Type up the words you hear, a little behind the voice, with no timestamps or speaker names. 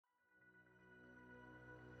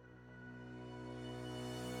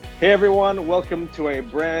Hey everyone, welcome to a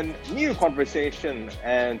brand new conversation.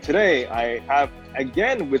 And today I have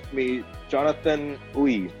again with me Jonathan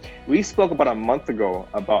Uy. We spoke about a month ago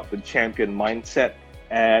about the champion mindset,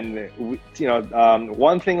 and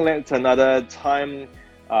one thing led to another. Time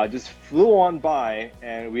just flew on by,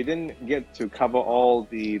 and we didn't get to cover all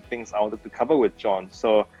the things I wanted to cover with John.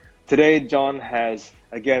 So today, John has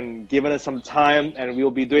again given us some time, and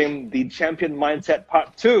we'll be doing the champion mindset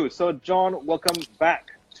part 2. So, John, welcome back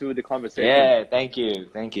to the conversation. Yeah, thank you.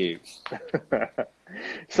 So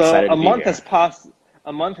Excited a to be month here. has passed.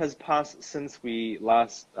 A month has passed since we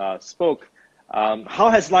last spoke. How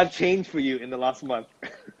has life changed for you in the last month?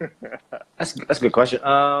 That's a good question.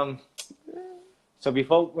 So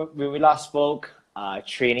before when we last spoke,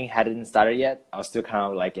 training hadn't started yet. I was still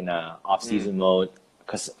kind of like in a off-season mode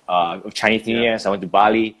because of Chinese New Year. So I went to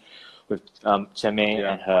Bali with Chen Mei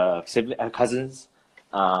and her cousins.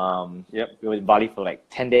 We were in Bali for like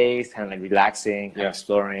 10 days, kind of like relaxing, kind of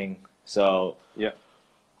exploring. So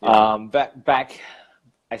back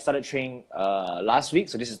I started training last week,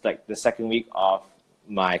 so this is like the second week of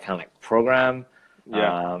my kind of like program.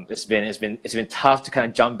 It's been tough to kind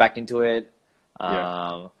of jump back into it.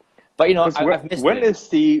 But you know, I've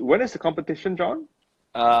missed it. When is the competition, John?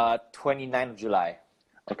 29th of July.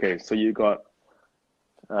 Okay, so you got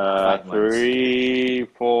 5 months. 3,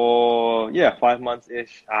 4, 5 months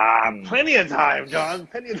ish. Plenty of time, John.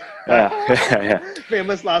 Plenty of time. Yeah.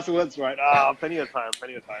 Famous last words, right? Plenty of time.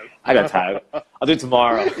 I got time. I'll do it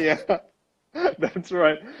tomorrow. Yeah, that's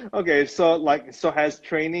right. Okay, so has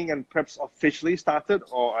training and preps officially started,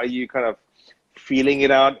 or are you kind of feeling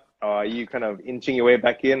it out? Or are you kind of inching your way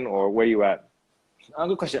back in, or where you at?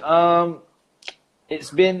 Good question.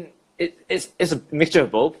 It's a mixture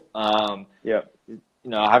of both. You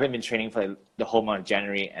know, I haven't been training for like the whole month of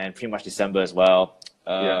January and pretty much December as well.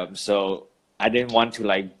 So I didn't want to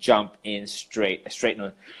like jump in dive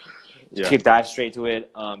straight to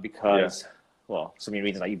it because well, so many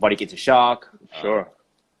reasons, like your body gets a shock. Sure.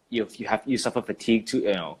 You suffer fatigue too,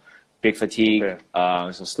 you know, big fatigue. Okay.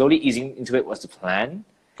 So slowly easing into it was the plan.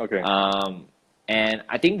 Okay. And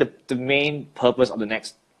I think the main purpose of the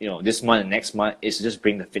next, this month and next month is to just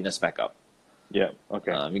bring the fitness back up. Yeah.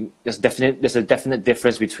 Okay. There's a definite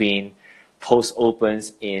difference between post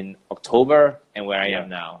opens in October and where I am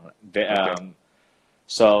now.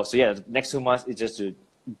 So the next 2 months is just to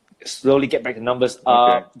slowly get back the numbers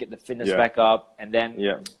up, get the fitness back up, and then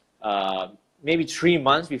maybe 3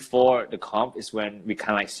 months before the comp is when we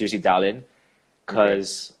kind of like seriously dial in.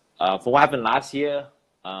 Because for what happened last year,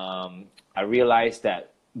 I realized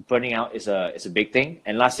that burning out is a big thing.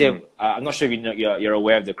 And last year, I'm not sure if you're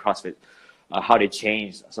aware of the CrossFit. How they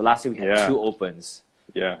changed. So last year we had 2 opens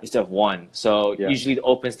instead of 1. So usually the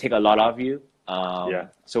opens take a lot of you.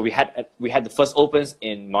 So we had the first opens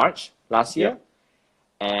in March last year,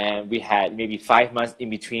 and we had maybe 5 months in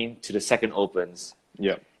between to the second opens.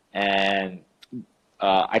 And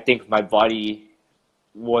I think my body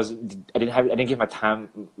I didn't give my time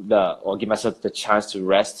or give myself the chance to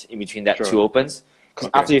rest in between that 2 opens. Because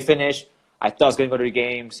after you finish, I thought I was going to go to the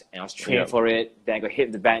games and I was training for it. Then I got hit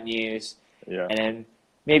with the bad news. And then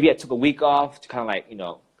maybe I took a week off to kind of like,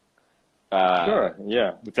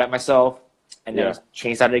 reflect myself. And then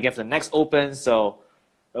training started again for the next open. So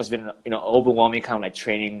it's been, overwhelming kind of like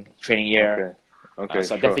training year. So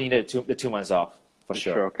I definitely needed the 2 months off for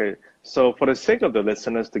sure. Okay. So for the sake of the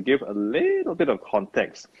listeners, to give a little bit of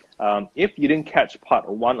context, if you didn't catch part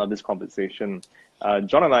 1 of this conversation,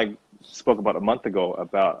 John and I spoke about a month ago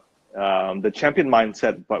about the champion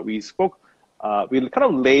mindset, but we kind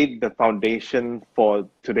of laid the foundation for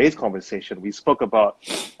today's conversation. We spoke about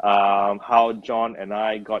how John and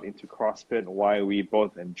I got into CrossFit, why we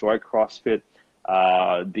both enjoy CrossFit,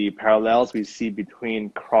 the parallels we see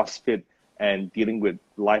between CrossFit and dealing with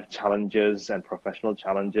life challenges and professional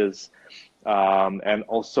challenges. And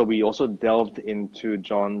also, we also delved into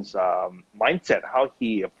John's mindset, how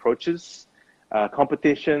he approaches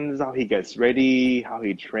competitions, how he gets ready, how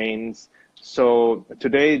he trains. So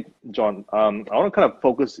today, John, I want to kind of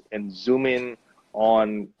focus and zoom in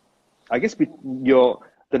on, I guess, the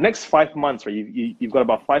next 5 months, right? You've got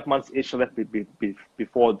about 5 months-ish left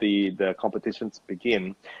before the competitions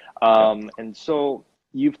begin. And so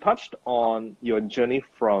you've touched on your journey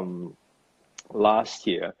from last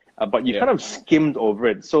year, but you kind of skimmed over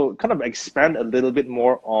it. So kind of expand a little bit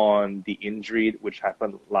more on the injury which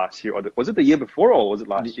happened last year. Or was it the year before, or was it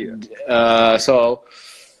last year? So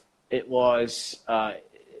it was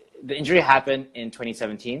the injury happened in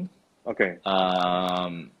 2017. Okay.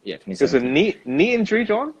 2017. It's a knee injury,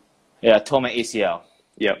 John? Yeah, I tore my ACL.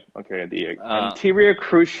 Yep. Okay. The anterior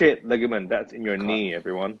cruciate ligament. That's in your knee,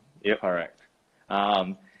 everyone. Yep. Correct.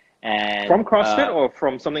 And from CrossFit or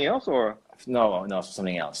from something else or? No,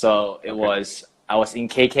 something else. So it was, I was in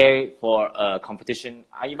KK for a competition.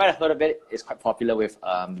 You might have heard of it. It's quite popular with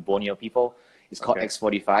the Borneo people. It's called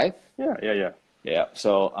X45. Yeah.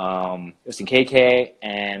 So it was in KK,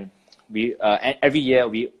 and we every year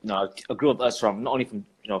we, a group of us from not only from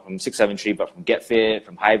from 673, but from Get Fit,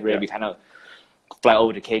 from Hybrid, we kind of fly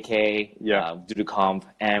over to KK, do the comp.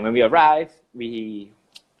 And when we arrived, it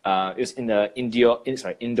was in the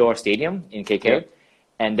indoor stadium in KK. Yeah.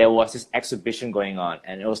 And there was this exhibition going on,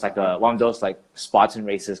 and it was like one of those like Spartan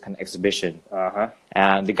races kind of exhibition.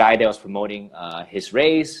 And the guy that was promoting his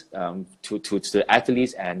race to the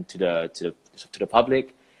athletes and to the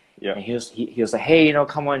public. Yeah. And he was like, hey,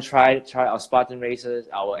 come on, try our Spartan races,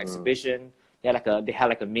 our exhibition. They had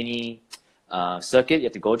like a mini circuit you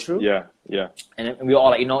have to go through. Yeah. And we were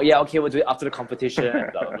all like, okay, we'll do it after the competition.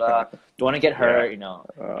 And blah blah blah. Don't want to get hurt, And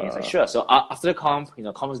he's like, sure. So after the comp,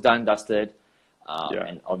 comp was done, dusted.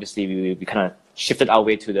 And obviously we kind of shifted our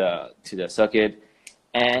way to the circuit,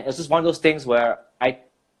 and it was just one of those things where I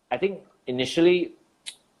think initially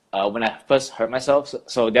when I first hurt myself,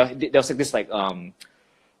 so there was like this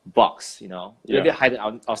box, really high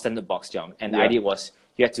our standard box jump, and the idea was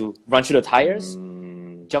you had to run through the tires,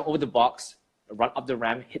 jump over the box, run up the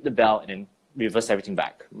ramp, hit the bell, and then reverse everything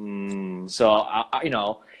back. So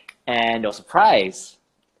and there was a prize,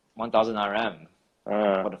 1,000 RM.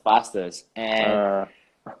 For the fastest, and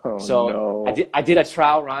I did a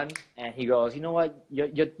trial run, and he goes, you know what,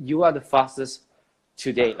 you are the fastest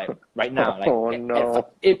today, like right now. Like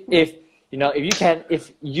if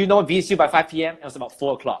you beats you by 5 p.m. it was about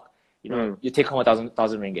 4 o'clock. You take home 1,000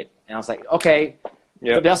 ringgit, and I was like, okay,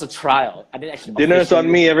 but that was a trial. I didn't actually. Dinner's on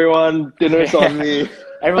me, everyone. Dinner's on me.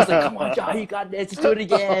 Everyone's like, come on, John, you got this. Let's do it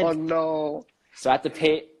again. Oh no. So I had to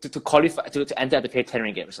pay to qualify to enter. I had to pay 10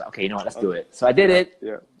 ringgit. So okay, let's do it. So I did it.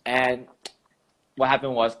 Yeah. And what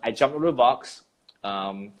happened was I jumped over the box,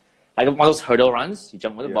 like one of those hurdle runs. You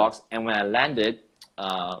jump over the box, and when I landed,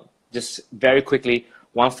 just very quickly,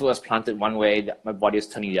 one foot was planted one way, my body was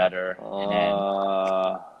turning the other. And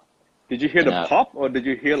then, did you hear the pop, or did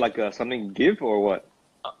you hear like something give, or what?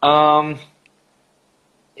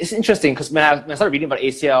 It's interesting because when I started reading about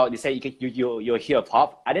ACL, they say you'll hear a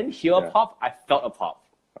pop. I didn't hear a pop. I felt a pop.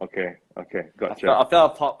 Okay, gotcha. I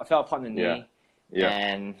felt a pop in the knee. Yeah.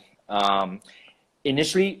 And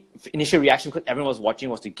initial reaction, because everyone was watching,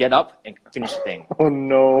 was to get up and finish the thing. Oh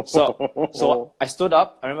no! So I stood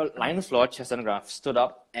up. I remember lying on the floor, chest on the ground. Stood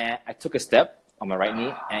up, and I took a step on my right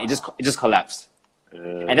knee, and it just collapsed.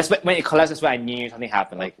 And that's when it collapsed. That's when I knew something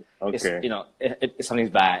happened. Like something's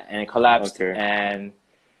bad, and it collapsed. Okay. And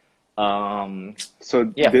so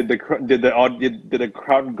did the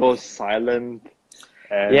crowd go silent?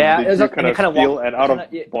 And did you kind of feel an out of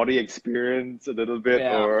body experience a little bit,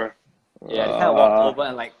 or? Yeah, they kind of walked over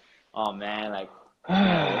and like, oh man, like,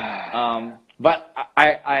 but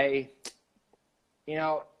I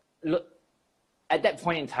look, at that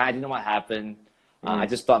point in time, I didn't know what happened. I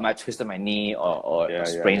just thought I might twisted my knee or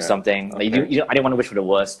sprained something. Okay. Like, I didn't want to wish for the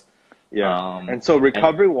worst. Yeah. And so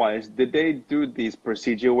recovery-wise, did they do this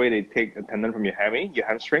procedure where they take a tendon from your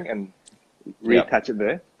hamstring, and reattach it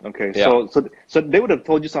there? Okay. Yeah. So they would have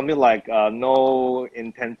told you something like no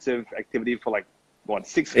intensive activity for like what,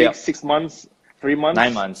 6 weeks, 6 months, 3 months?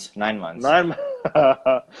 9 months. 9 months.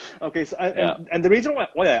 Okay. So and the reason why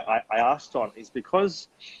I asked John is because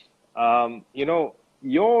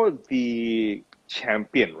you're the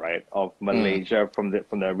champion, right, of Malaysia from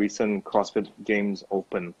the recent CrossFit Games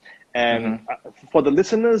Open. And for the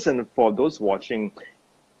listeners and for those watching,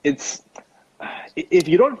 it's if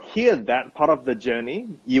you don't hear that part of the journey,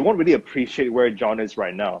 you won't really appreciate where John is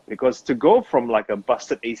right now. Because to go from like a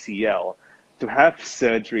busted ACL to have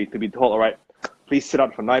surgery, to be told, all right, please sit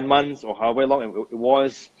out for 9 months or however long it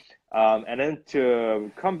was, and then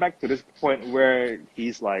to come back to this point where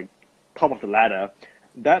he's like top of the ladder,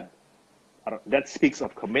 that speaks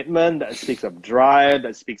of commitment, that speaks of drive,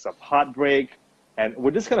 that speaks of heartbreak. And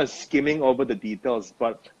we're just kind of skimming over the details,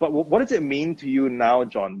 but what does it mean to you now,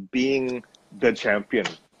 John, being the champion?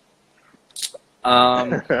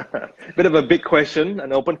 Bit of a big question,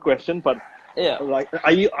 an open question, but like,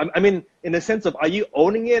 are you? I mean, in the sense of, are you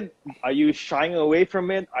owning it? Are you shying away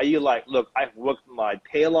from it? Are you like, look, I've worked my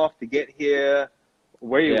tail off to get here?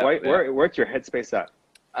 Where's your headspace at?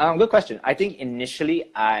 Good question. I think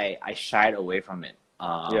initially I shied away from it.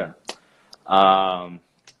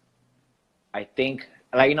 I think,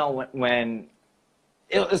 like, when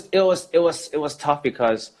it was tough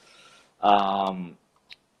because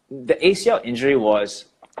the ACL injury was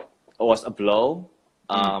a blow,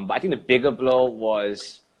 but I think the bigger blow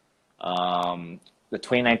was the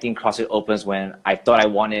 2019 CrossFit Opens when I thought I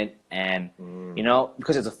won it, and you know,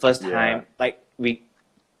 because it's the first time, like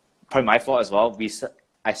probably my fault as well.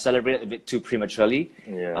 I celebrated a bit too prematurely.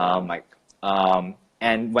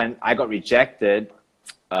 And when I got rejected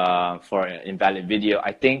for an invalid video,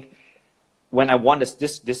 I think when I won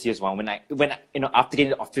this year's one, when you know, after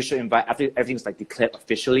getting the official invite, after everything's like declared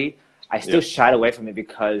officially, I still shied away from it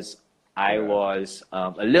because I was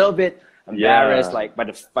a little bit embarrassed, like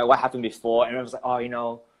by what happened before, and I was like, oh, you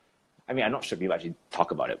know, I mean, I'm not sure people actually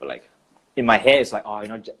talk about it, but like in my head, it's like, oh, you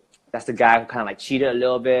know, that's the guy who kind of like cheated a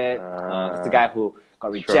little bit. That's the guy who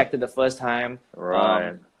got rejected the first time.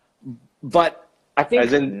 Right. But I think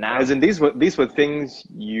as in these were things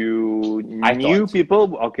you knew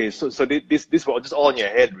people. Okay, so this was just all in your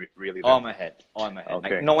head, really. All in my head.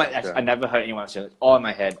 Okay. Like, no one. Actually, I never heard anyone say it. All in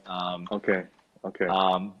my head. Okay.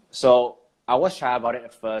 So I was shy about it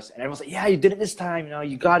at first, and everyone was like, "Yeah, you did it this time. You know,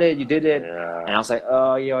 you got it. You did it." Yeah. And I was like,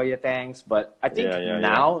 "Oh, yeah, thanks." But I think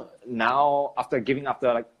now after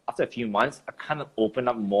a few months, I kind of opened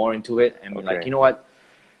up more into it and be like, you know what?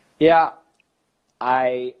 Yeah,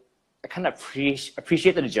 I kind of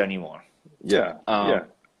appreciated the journey more. And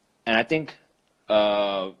I think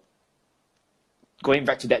going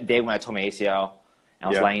back to that day when I tore my ACL, and I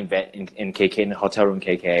was lying in bed in KK, in the hotel room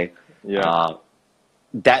KK.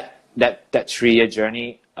 That 3-year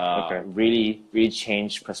journey really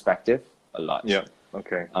changed perspective a lot.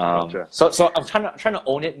 Gotcha. So I'm trying to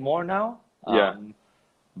own it more now.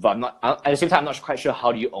 But I'm not at the same time. I'm not quite sure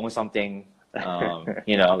how do you own something.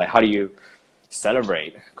 You know, like how do you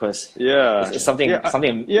celebrate? Because it's something.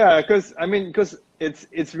 Yeah, because I mean, because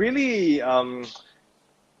it's really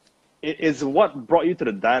it is what brought you to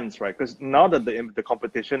the dance, right? Because now that the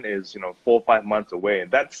competition is 4 or 5 months away,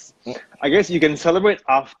 that's I guess you can celebrate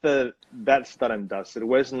after that's done and dusted.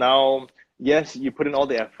 Whereas now, yes, you put in all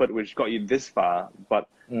the effort which got you this far, but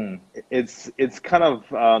it's kind of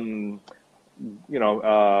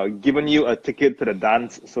given you a ticket to the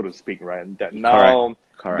dance, so to speak, right? That now.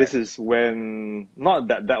 Correct. This is when, not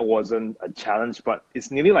that wasn't a challenge, but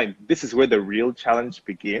it's nearly like this is where the real challenge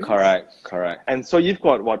begins. Correct. And so you've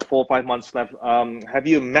got, 4 or 5 months left. Have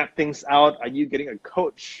you mapped things out? Are you getting a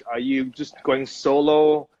coach? Are you just going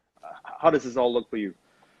solo? How does this all look for you?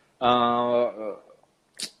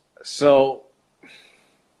 So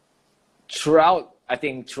throughout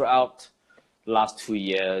the last 2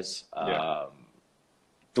 years,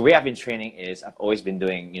 the way I've been training is I've always been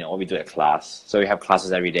doing, what we do at class. So we have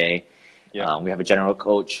classes every day. We have a general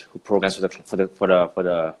coach who programs for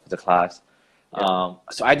the class.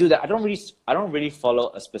 So I do that. I don't really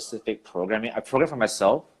follow a specific programming. I program for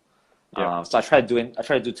myself. So I try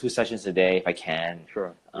to do 2 sessions a day if I can.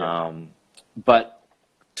 Sure. But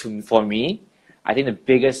for me, I think the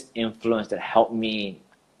biggest influence that helped me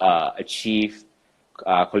achieve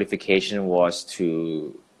qualification was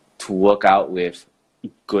to work out with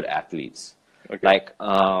good athletes. Like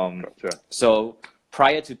so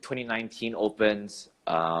prior to 2019 Opens,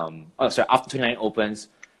 after 2019 Opens,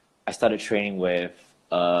 I started training with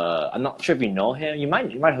I'm not sure if you know him. You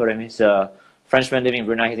might have heard of him. He's a Frenchman living in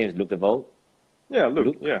Brunei. His name is Luc Devoe.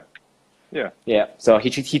 Luc. Yeah. So he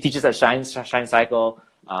teaches at Shine Cycle.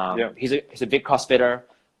 He's a big CrossFitter.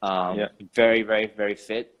 Very, very, very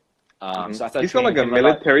fit. So I started. He's got like a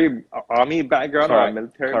military army background or a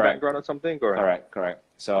military background or something. Or? Correct.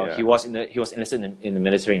 So he was enlisted in the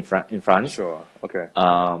military in France. Sure. Okay.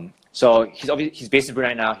 So he's based in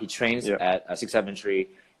Brunei now. He trains at 673,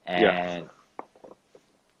 and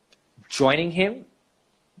joining him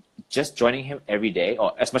every day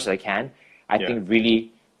or as much as I can, I think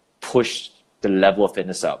really pushed the level of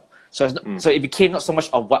fitness up. So so it became not so much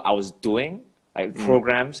of what I was doing, like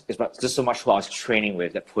programs, it's just so much who I was training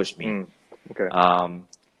with that pushed me.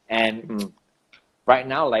 Right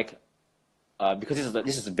now, like because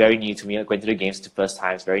this is very new to me, like going to the games the first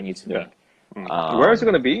time is very new to me. Where is it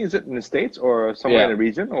going to be? Is it in the States or somewhere in the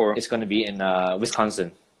region? Or it's going to be in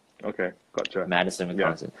Wisconsin. Okay, gotcha. Madison,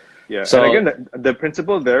 Wisconsin. Yeah. So and again, the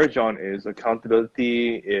principle there, John, is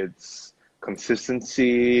accountability. It's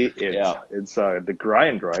consistency. It's the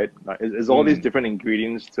grind, right? It's all these different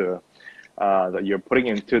ingredients that you're putting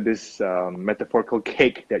into this metaphorical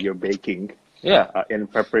cake that you're baking. In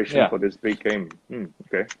preparation for this big game.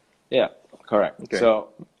 Okay. Yeah. Correct. Okay. So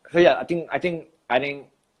yeah, I think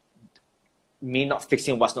me not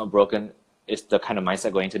fixing what's not broken is the kind of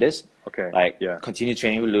mindset going into this. Okay. Like continue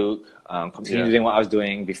training with Luke, continue doing what I was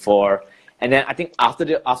doing before, and then I think after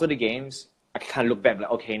the games, I kind of look back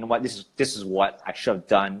like, okay, you know what, this is what I should have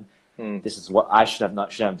done. This is what I should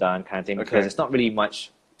have done, kind of thing. Because it's not really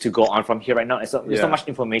much to go on from here right now. There's not much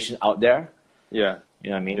information out there. You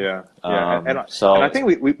know what I mean? Yeah. And I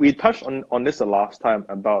think we touched on this the last time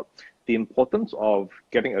about the importance of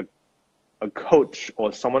getting a coach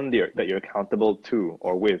or someone that you're accountable to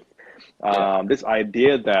or with. This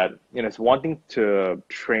idea that, you know, it's wanting to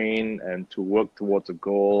train and to work towards a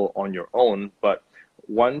goal on your own, but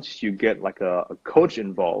once you get like a coach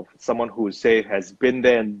involved, someone who say has been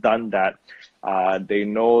there and done that, they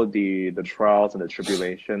know the trials and the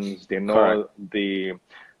tribulations, they know the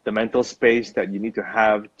mental space that you need to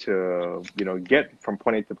have to, you know, get from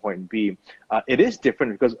point A to point B. It is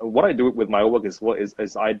different because what I do with my work is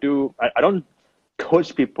I don't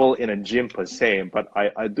coach people in a gym per se, but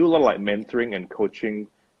I do a lot of like mentoring and coaching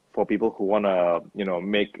for people who want to, you know,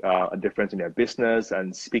 make a difference in their business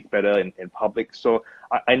and speak better in public. So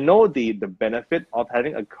I know the benefit of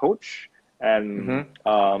having a coach, and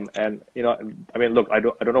you know, I mean, look, I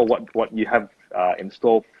don't know what you have in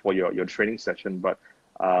store for your training session, but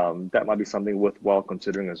that might be something worthwhile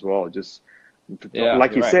considering as well. Just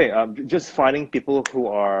like you say, just finding people who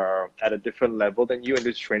are at a different level than you and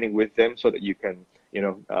just training with them so that you can, you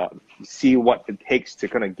know, see what it takes to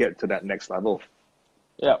kind of get to that next level.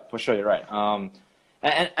 Yeah, for sure, you're right.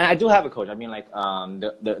 And I do have a coach. I mean, like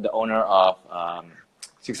the owner of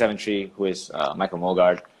 673, who is Michael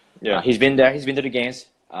Mogard. Yeah, he's been there. He's been to the games.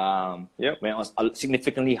 When it was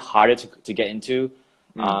significantly harder to get into.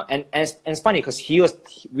 And it's funny because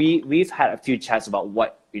we've had a few chats about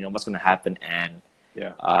what's going to happen, and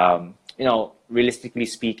you know, realistically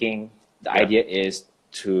speaking, the idea is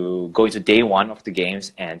to go into day one of the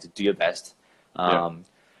games and to do your best.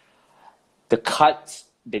 The cuts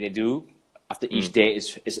that they do after each day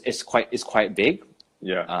is quite big.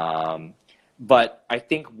 But I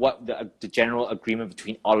think what the general agreement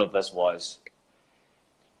between all of us was,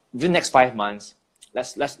 within the next 5 months,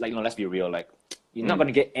 let's be real, like, you're not going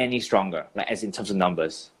to get any stronger, like, as in terms of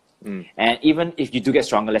numbers. And even if you do get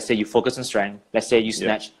stronger, let's say you focus on strength, let's say you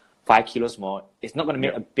snatch 5 kilos more, it's not going to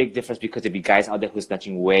make a big difference because there'll be guys out there who's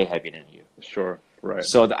snatching way heavier than you. Sure, right.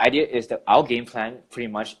 So the idea is that our game plan pretty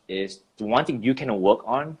much is the one thing you can work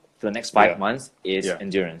on for the next 5 months is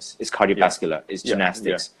endurance, is cardiovascular, is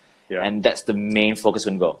gymnastics. And that's the main focus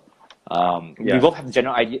when we go. We both have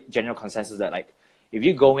the general consensus that, like, if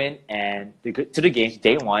you go in and to the games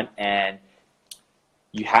day one and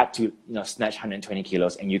you had to, you know, snatch 120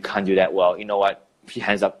 kilos and you can't do that well, you know what? Put your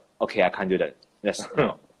hands up. Okay, I can't do that. That's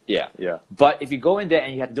But if you go in there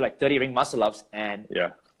and you have to do like 30 ring muscle ups, and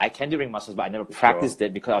I can do ring muscles, but I never practiced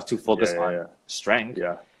it because I was too focused on strength.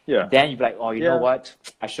 Then you'd be like, oh, you know what?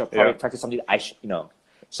 I should probably practice something that I should, you know.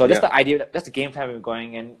 So that's the idea. That's the game plan we're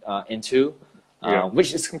going into,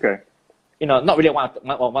 which is you know, not really what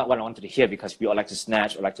I wanted to hear, because we all like to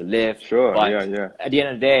snatch or like to lift. But at the end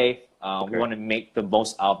of the day, we want to make the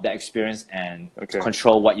most out of that experience and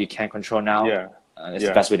control what you can control now. It's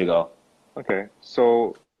the best way to go. Okay,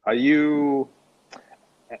 so are you,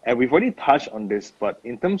 and we've already touched on this, but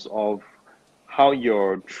in terms of how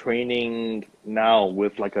you're training now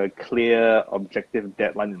with like a clear objective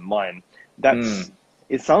deadline in mind, that's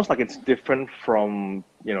it sounds like it's different from,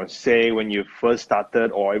 you know, say when you first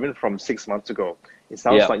started, or even from 6 months ago. It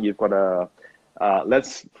sounds like you've got a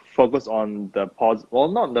let's focus on the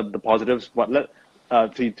not the positives, but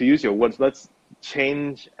to use your words, let's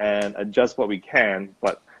change and adjust what we can,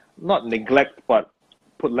 but not neglect, but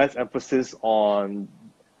put less emphasis on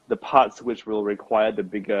the parts which will require the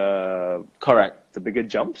bigger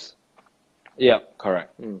jumps.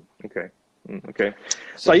 Correct. Okay.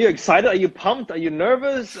 So are you excited? Are you pumped? Are you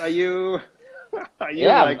nervous? Are you are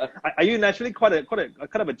you naturally quite a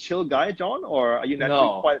kind of a chill guy, John, or are you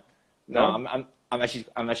naturally quite? No, I'm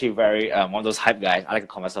actually very one of those hype guys. I like to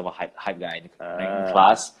call myself a hype guy in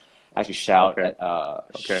class. I actually shout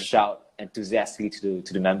shout enthusiastically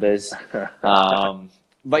to the members.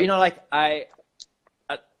 But you know, like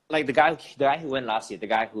like the guy who went last year, the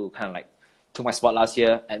guy who kind of like took my spot last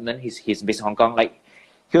year, Edmund. He's based in Hong Kong. Like,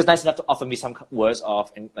 he was nice enough to offer me some words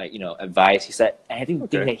of, like, you know, advice. He said, and I think the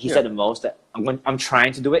thing that he said the most that I'm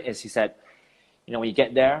trying to do it is, he said, you know, when you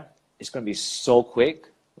get there, it's going to be so quick,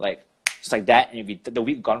 like just like that, and it'll be the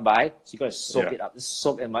week gone by, so you got to soak it up,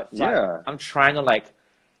 soak it much. So I'm trying to, like,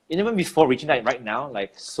 even before reaching that right now,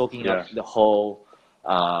 like soaking up the whole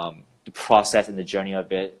the process and the journey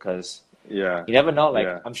of it, because you never know. Like,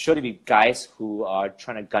 I'm sure there'll be guys who are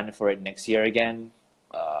trying to gun for it next year again.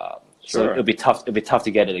 So it'll be tough. It'll be tough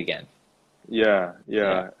to get it again.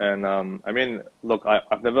 And I mean, look,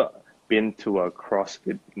 I've never been to a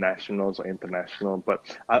CrossFit nationals or international, but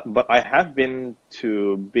I have been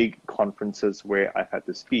to big conferences where I've had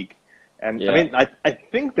to speak, and I mean, I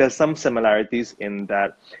think there's some similarities in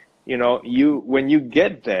that. when you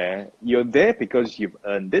get there, you're there because you've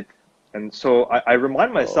earned it. And so I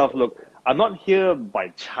remind myself, look, I'm not here by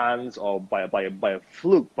chance or by a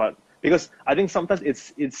fluke, but because I think sometimes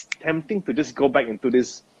it's tempting to just go back into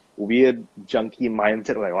this weird junkie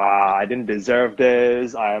mindset, like, wow, I didn't deserve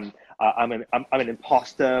this. I'm an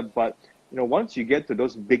imposter. But once you get to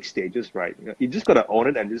those big stages, right, you just gotta own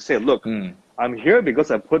it and just say, look, I'm here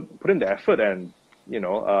because I put in the effort, and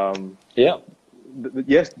yeah.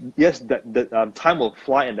 Yes, that time will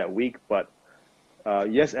fly in that week, but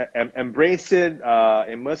yes, embrace it,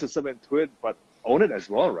 immerse yourself into it, but own it as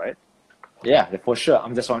well, right? Yeah, for sure.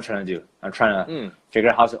 That's what I'm trying to do. I'm trying to figure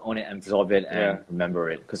out how to own it, absorb it, and remember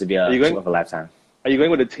it, because it'd be a trip of a lifetime. Are you going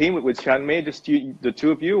with a team with Chiang Mai, just the two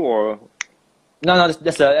of you, or? No,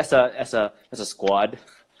 that's a squad.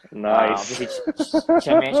 Nice.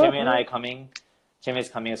 Chiang Mai and I are coming. Chiang Mai is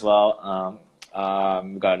coming as well.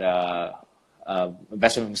 We got a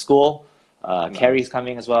best friend from school. Carrie's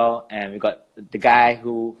coming as well, and we got the guy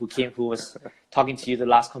who was talking to you the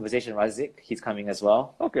last conversation, Razik. He's coming as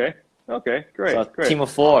well. Okay, great. So great. Team of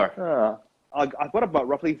 4. I've got about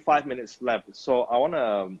roughly 5 minutes left, so I want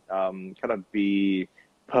to kind of be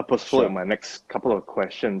purposeful in my next couple of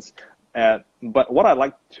questions. But what I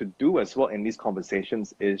like to do as well in these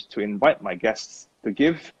conversations is to invite my guests to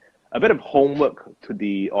give a bit of homework to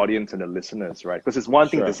the audience and the listeners, right? Because it's one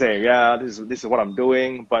thing to say, yeah, this is what I'm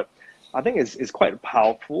doing, but I think it's quite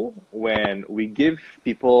powerful when we give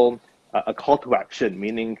people a call to action,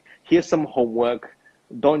 meaning here's some homework.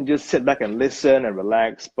 Don't just sit back and listen and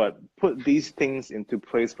relax, but put these things into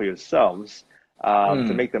place for yourselves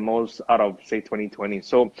to make the most out of, say, 2020.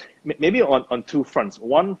 So maybe on two fronts.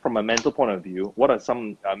 One, from a mental point of view, what are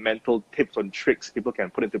some mental tips or tricks people can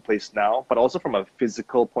put into place now, but also from a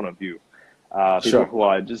physical point of view. People who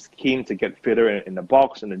are just keen to get fitter in the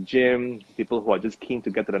box, in the gym, people who are just keen to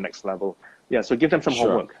get to the next level. Yeah, so give them some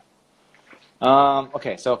homework.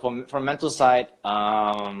 Okay, so from mental side,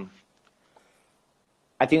 I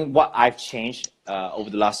think what I've changed over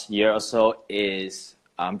the last year or so is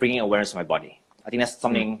bringing awareness to my body. I think that's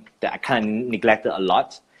something that I kind of neglected a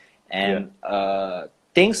lot. And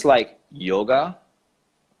things like yoga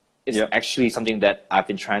is actually something that I've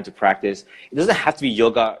been trying to practice. It doesn't have to be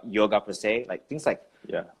yoga per se, like things like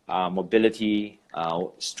mobility,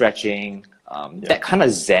 stretching, that kind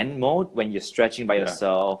of Zen mode when you're stretching by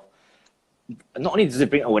yourself. Not only does it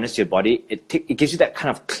bring awareness to your body, it gives you that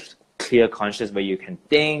kind of clear consciousness where you can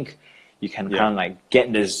think, you can kind of like get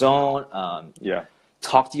in the zone,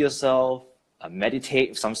 talk to yourself,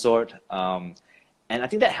 meditate of some sort. And I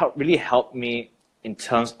think that really helped me in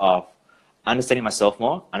terms of understanding myself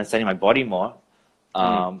more, understanding my body more,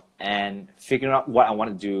 and figuring out what I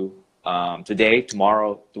want to do today,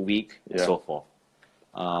 tomorrow, the week, and so forth.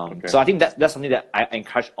 So I think that's something that I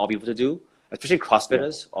encourage all people to do, especially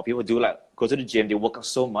CrossFitters or people go to the gym, they work out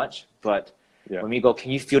so much, but when we go,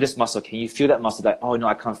 can you feel this muscle? Can you feel that muscle? Like, oh no,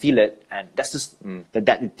 I can't feel it. And that's just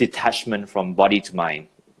that detachment from body to mind.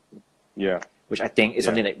 Yeah. Which I think is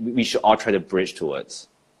something that we should all try to bridge towards.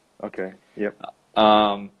 Okay. Yep.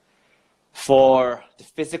 For the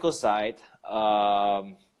physical side,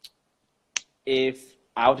 if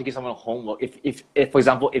I were to give someone homework, if for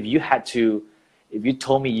example, if you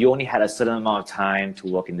told me you only had a certain amount of time to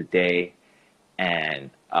work in the day, and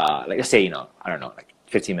like let's say, I don't know, like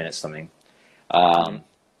 15 minutes or something,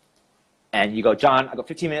 and you go, John, I got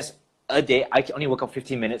 15 minutes a day, I can only work out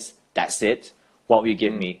 15 minutes, that's it, what will you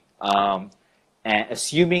give me? And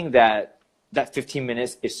assuming that 15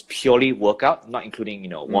 minutes is purely workout, not including,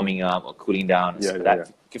 warming up or cooling down,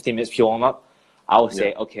 15 minutes pure warm up, I would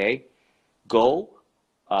say, okay, go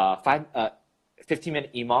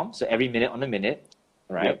 15-minute EMOM, so every minute on a minute,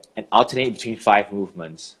 right? And alternate between 5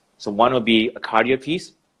 movements. So one will be a cardio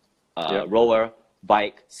piece, rower,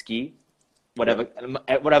 bike, ski, whatever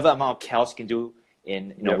amount of calories you can do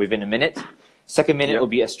in within a minute. Second minute will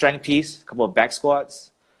be a strength piece, a couple of back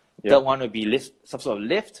squats. Third one would be some sort of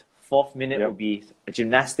lift. Fourth minute would be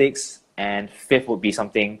gymnastics, and fifth would be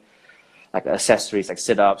something like accessories, like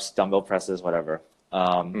sit-ups, dumbbell presses, whatever.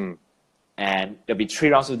 And there'll be 3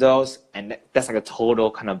 rounds of those, and that's like a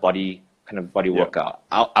total kind of body workout.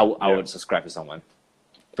 I would subscribe to someone.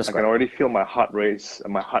 I can already feel my heart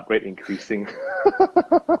rate increasing.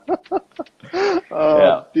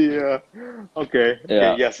 Dear. Okay.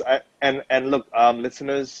 Yes. And look,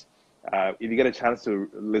 listeners, if you get a chance to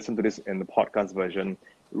listen to this in the podcast version,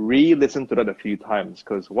 re-listen to that a few times,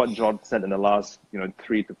 because what John said in the last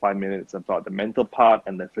 3 to 5 minutes about the mental part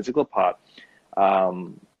and the physical part,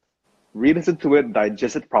 re-listen to it,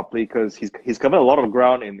 digest it properly, because he's covered a lot of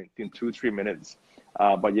ground in 2-3 minutes.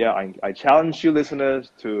 But yeah, I challenge you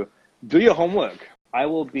listeners to do your homework. I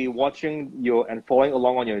will be watching you and following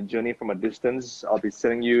along on your journey from a distance. I'll be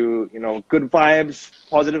sending you, good vibes,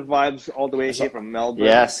 positive vibes all the way here from Melbourne.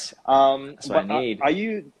 Yes. That's what I need.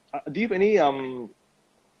 Do you have any,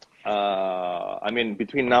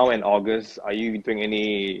 between now and August, are you doing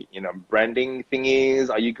any, branding thingies?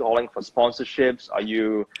 Are you calling for sponsorships? Are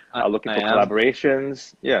you looking for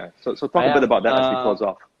collaborations? Yeah. So talk a bit about that as we close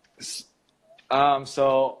off.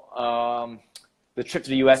 The trip to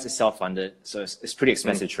the US is self-funded, so it's pretty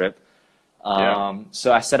expensive trip.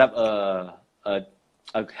 So I set up a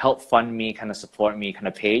help fund me, kind of support me kind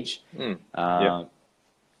of page.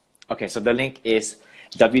 Okay, so the link is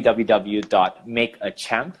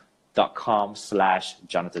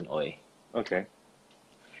www.makeachamp.com/Jonathan Ooi. Okay,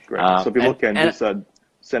 great. So people can just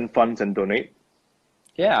send funds and donate.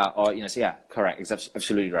 Yeah, or correct. It's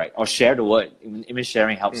absolutely right. Or share the word. Even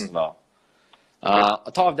sharing helps as well.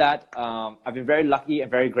 On top of that, I've been very lucky and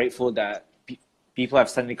very grateful that people have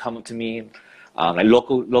suddenly come up to me, like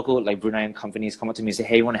local like Bruneian companies come up to me and say,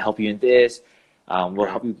 "Hey, we want to help you in this. We'll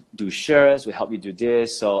help you do shirts. We'll help you do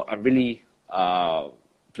this." So I'm really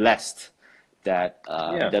blessed that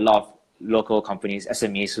there are a lot of local companies,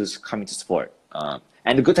 SMEs, who's coming to support.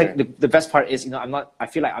 And the good thing, the best part is, I'm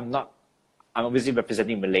obviously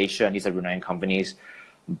representing Malaysia and these are Bruneian companies,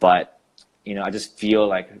 but I just feel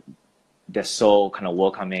like they're so kind of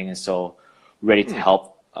welcoming and so ready to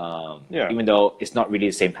help, even though it's not really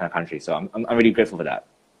the same kind of country. So I'm really grateful for that.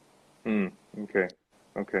 Okay.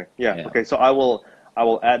 Yeah. Okay. So I will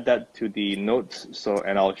add that to the notes.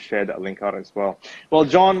 And I'll share that link out as well. Well,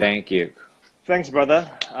 John. Thank you. Thanks, brother.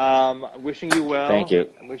 Wishing you well. Thank you.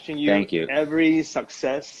 Wishing you every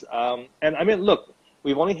success. And I mean, look,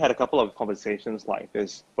 we've only had a couple of conversations like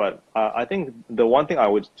this, but I think the one thing I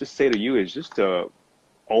would just say to you is just to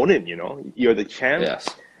own it. You're the champ. Yes.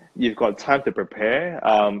 You've got time to prepare.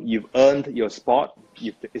 You've earned your spot.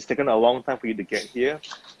 It's taken a long time for you to get here.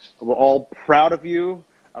 We're all proud of you.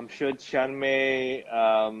 I'm sure Chiang Mai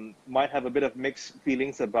might have a bit of mixed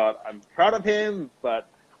feelings about I'm proud of him, but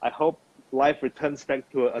I hope life returns back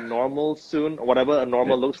to a normal soon, or whatever a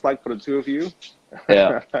normal looks like for the two of you.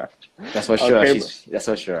 Yeah, that's for sure. Okay. That's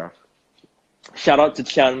for sure. Shout out to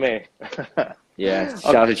Chiang Mai. Yeah,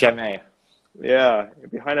 shout out to Chiang Mai. Yeah,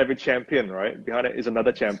 behind every champion, right? Behind it is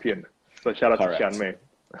another champion. So shout out to Chiang Mai.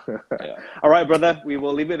 All right, brother. We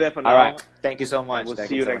will leave it there for now. All right. Thank you so much. We'll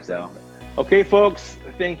see you next time. Okay, folks.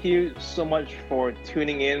 Thank you so much for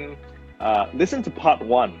tuning in. Listen to part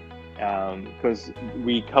 1 because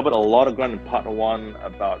we covered a lot of ground in part 1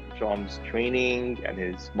 about John's training and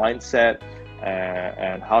his mindset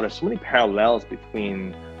and how there's so many parallels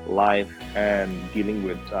between life and dealing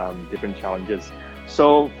with different challenges.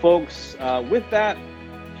 So, folks, with that,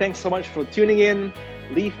 thanks so much for tuning in.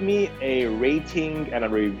 Leave me a rating and a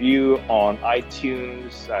review on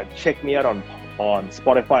iTunes. Check me out on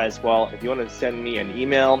Spotify as well. If you want to send me an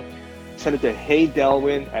email, send it to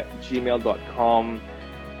heydelwin@gmail.com.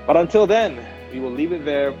 But until then, we will leave it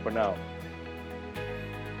there for now.